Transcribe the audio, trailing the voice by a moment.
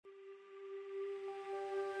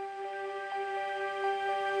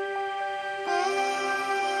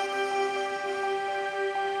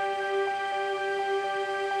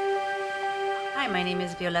my name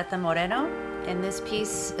is Violeta Moreno, and this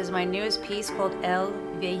piece is my newest piece called El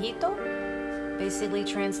Viejito, basically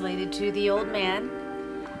translated to the old man.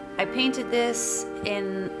 I painted this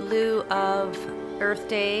in lieu of Earth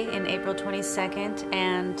Day in April 22nd,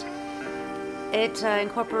 and it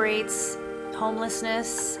incorporates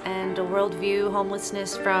homelessness and a worldview,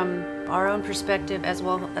 homelessness from our own perspective as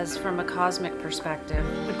well as from a cosmic perspective.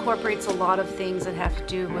 It incorporates a lot of things that have to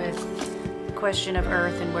do with the question of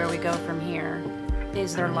Earth and where we go from here.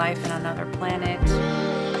 Is there life in another planet?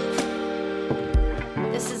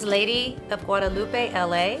 This is Lady of Guadalupe,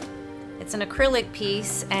 LA. It's an acrylic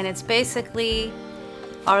piece, and it's basically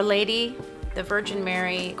Our Lady, the Virgin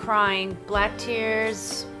Mary, crying black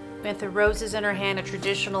tears with the roses in her hand, a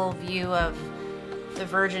traditional view of the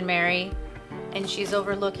Virgin Mary. And she's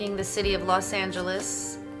overlooking the city of Los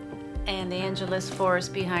Angeles and the Angeles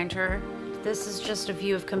forest behind her. This is just a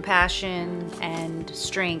view of compassion and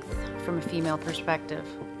strength from a female perspective.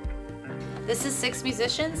 This is 6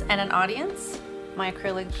 musicians and an audience, my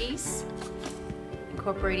acrylic piece,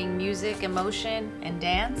 incorporating music, emotion, and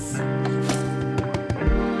dance.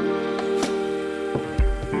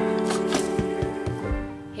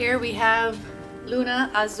 Here we have Luna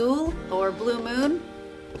Azul, or Blue Moon.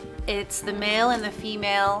 It's the male and the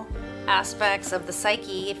female aspects of the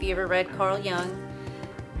psyche, if you ever read Carl Jung.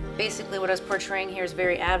 Basically what I was portraying here is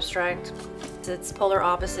very abstract. It's polar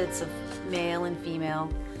opposites of male and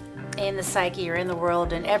female in the psyche or in the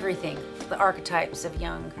world and everything, the archetypes of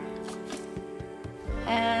Jung.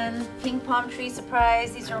 And Ping Palm Tree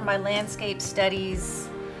Surprise, these are my landscape studies.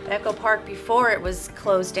 Echo Park, before it was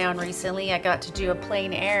closed down recently, I got to do a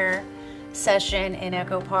plein air session in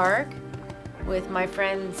Echo Park with my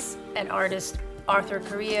friends and artist Arthur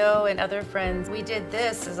Carrillo and other friends. We did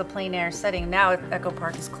this as a plein air setting. Now Echo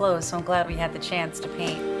Park is closed, so I'm glad we had the chance to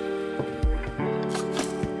paint.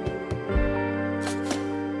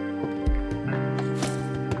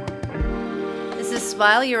 This is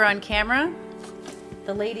While You're on Camera.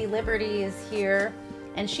 The Lady Liberty is here,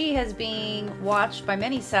 and she has been watched by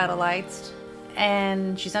many satellites,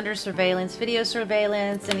 and she's under surveillance, video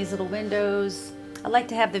surveillance, and these little windows. I like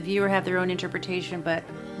to have the viewer have their own interpretation, but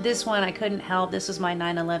this one I couldn't help. This was my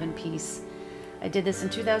 9/11 piece. I did this in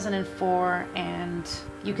 2004, and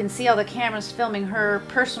you can see all the cameras filming her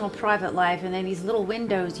personal private life, and then these little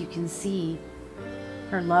windows you can see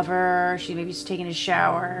her lover. Maybe she's taking a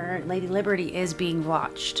shower. Lady Liberty is being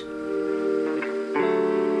watched.